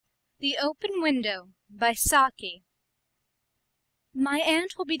The Open Window by Saki. "My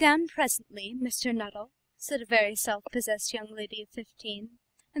aunt will be down presently, Mr. Nuttall," said a very self-possessed young lady of 15.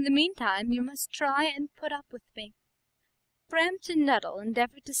 "In the meantime you must try and put up with me." Frampton Nuttall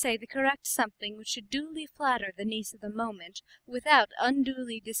endeavoured to say the correct something which should duly flatter the niece of the moment, without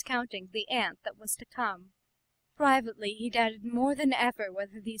unduly discounting the aunt that was to come. Privately he doubted more than ever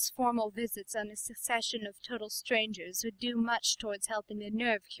whether these formal visits on a succession of total strangers would do much towards helping the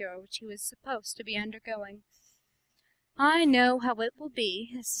nerve cure which he was supposed to be undergoing. "I know how it will be,"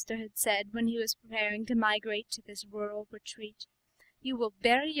 his sister had said when he was preparing to migrate to this rural retreat. "You will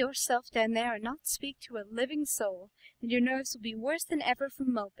bury yourself down there and not speak to a living soul, and your nerves will be worse than ever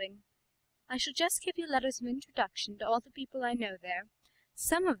from moping. I shall just give you letters of introduction to all the people I know there.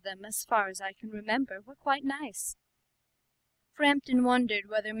 Some of them, as far as I can remember, were quite nice." Frampton wondered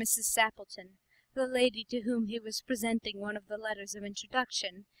whether Mrs. Sappleton, the lady to whom he was presenting one of the letters of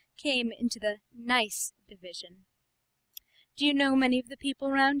introduction, came into the nice division. "Do you know many of the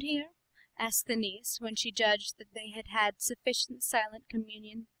people round here?" asked the niece, when she judged that they had had sufficient silent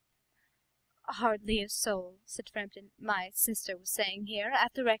communion. "Hardly a soul," said Frampton. "My sister was staying here,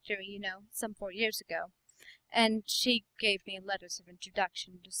 at the rectory, you know, some 4 years ago, and she gave me letters of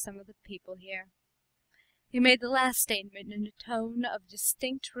introduction to some of the people here." He made the last statement in a tone of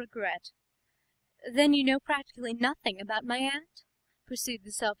distinct regret. "Then you know practically nothing about my aunt?" pursued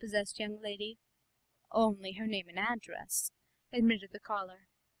the self-possessed young lady. "Only her name and address," admitted the caller.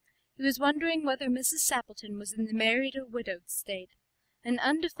 He was wondering whether Mrs. Sappleton was in the married or widowed state. An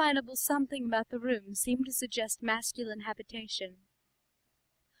undefinable something about the room seemed to suggest masculine habitation.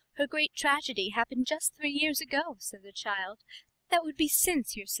 "Her great tragedy happened just 3 years ago," said the child. "That would be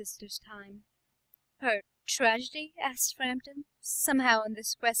since your sister's time." "Her tragedy?" asked Frampton. Somehow in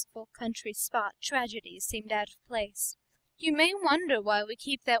this restful country spot tragedies seemed out of place. "You may wonder why we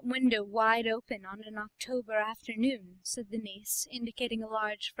keep that window wide open on an October afternoon," said the niece, indicating a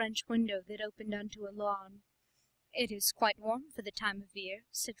large French window that opened onto a lawn. "It is quite warm for the time of year,"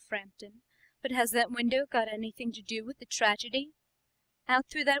 said Frampton. "But has that window got anything to do with the tragedy? Out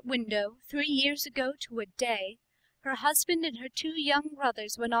through that window, 3 years ago to a day, her husband and her 2 young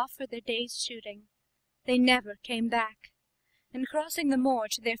brothers went off for their day's shooting. They never came back. And crossing the moor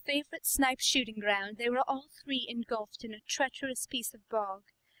to their favourite snipe shooting ground, they were all 3 engulfed in a treacherous piece of bog.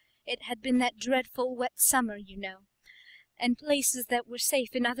 It had been that dreadful wet summer, you know, and places that were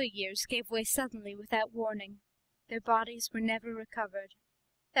safe in other years gave way suddenly without warning. Their bodies were never recovered.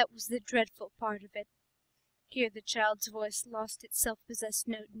 That was the dreadful part of it." Here the child's voice lost its self-possessed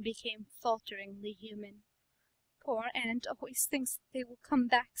note and became falteringly human. "Poor aunt always thinks that they will come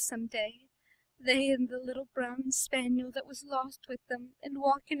back some day. They and the little brown spaniel that was lost with them, and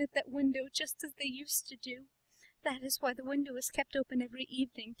walk in at that window just as they used to do. That is why the window is kept open every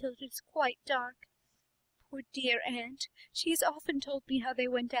evening till it is quite dark. Poor dear aunt, she has often told me how they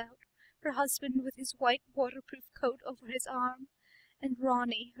went out, her husband with his white waterproof coat over his arm, and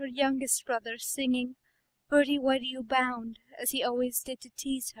Ronnie, her youngest brother, singing 'Bertie, why do you bound?' as he always did to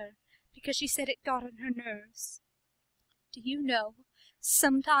tease her, because she said it got on her nerves. Do you know,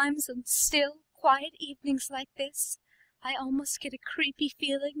 sometimes on still, quiet evenings like this, I almost get a creepy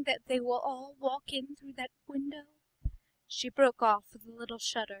feeling that they will all walk in through that window." She broke off with a little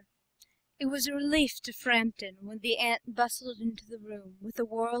shudder. It was a relief to Frampton when the aunt bustled into the room with a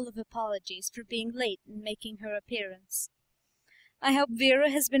whirl of apologies for being late in making her appearance. "I hope Vera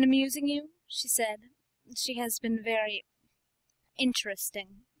has been amusing you," she said. "She has been very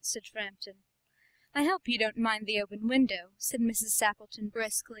interesting," said Frampton. "I hope you don't mind the open window," said Mrs. Sappleton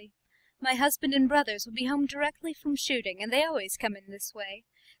briskly. "My husband and brothers will be home directly from shooting, and they always come in this way.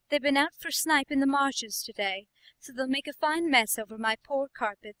 They've been out for snipe in the marshes today, so they'll make a fine mess over my poor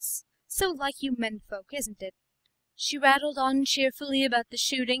carpets. So like you menfolk, isn't it?" She rattled on cheerfully about the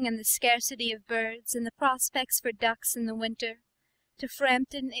shooting and the scarcity of birds and the prospects for ducks in the winter. To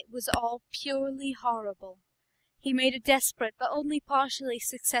Frampton it was all purely horrible. He made a desperate but only partially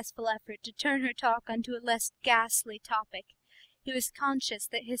successful effort to turn her talk onto a less ghastly topic. He was conscious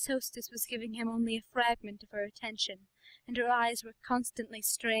that his hostess was giving him only a fragment of her attention, and her eyes were constantly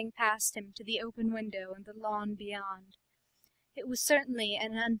straying past him to the open window and the lawn beyond. It was certainly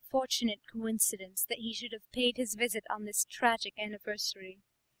an unfortunate coincidence that he should have paid his visit on this tragic anniversary.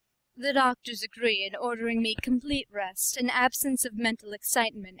 "The doctors agree in ordering me complete rest, an absence of mental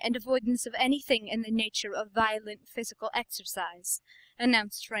excitement, and avoidance of anything in the nature of violent physical exercise,"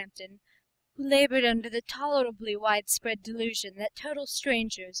 announced Frampton, who laboured under the tolerably widespread delusion that total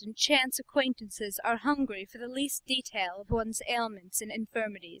strangers and chance acquaintances are hungry for the least detail of one's ailments and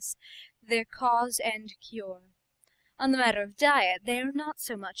infirmities, their cause and cure. On the matter of diet, they are not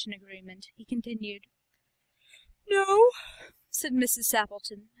so much in agreement," he continued. "No," said Mrs.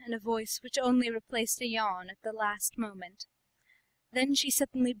 Sappleton, in a voice which only replaced a yawn at the last moment. Then she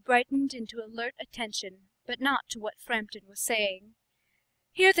suddenly brightened into alert attention, but not to what Frampton was saying.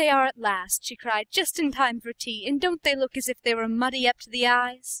 "Here they are at last," she cried, "just in time for tea, and don't they look as if they were muddy up to the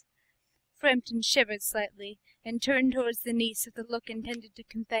eyes?" Frampton shivered slightly, and turned towards the niece with a look intended to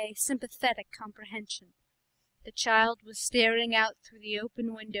convey sympathetic comprehension. The child was staring out through the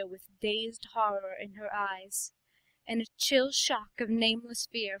open window with dazed horror in her eyes. In a chill shock of nameless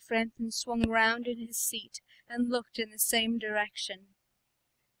fear, Frampton swung round in his seat and looked in the same direction.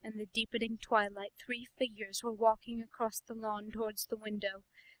 In the deepening twilight 3 figures were walking across the lawn towards the window.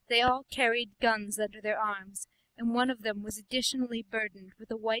 They all carried guns under their arms, and one of them was additionally burdened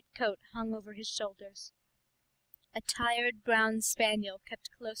with a white coat hung over his shoulders. A tired brown spaniel kept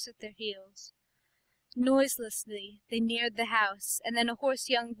close at their heels. Noiselessly they neared the house, and then a hoarse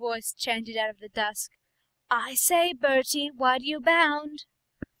young voice chanted out of the dusk, "I say, Bertie, why do you bound?"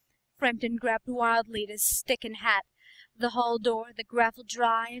 Frampton grabbed wildly at his stick and hat. The hall door, the gravel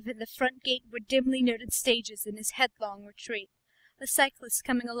drive, and the front gate were dimly noted stages in his headlong retreat. A cyclist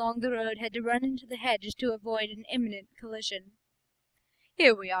coming along the road had to run into the hedge to avoid an imminent collision.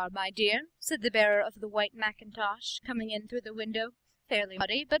 "Here we are, my dear," said the bearer of the white mackintosh, coming in through the window. "Fairly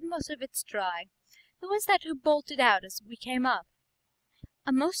muddy, but most of it's dry. Who was that who bolted out as we came up?"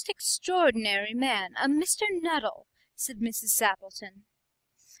 "A most extraordinary man, a Mr. Nuttall," said Mrs. Sappleton.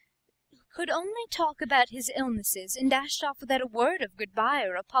 "Could only talk about his illnesses, and dashed off without a word of good-bye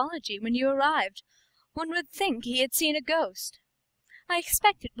or apology when you arrived. One would think he had seen a ghost." "I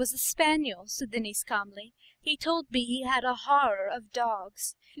expect it was a spaniel," said the niece calmly. "He told me he had a horror of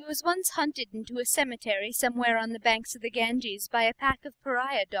dogs. He was once hunted into a cemetery somewhere on the banks of the Ganges by a pack of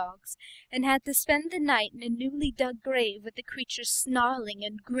pariah dogs, and had to spend the night in a newly dug grave with the creatures snarling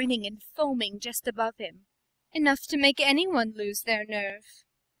and grinning and foaming just above him. Enough to make anyone lose their nerve."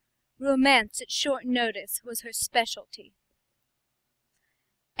 Romance at short notice was her specialty.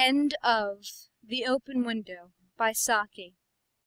 End of The Open Window by Saki.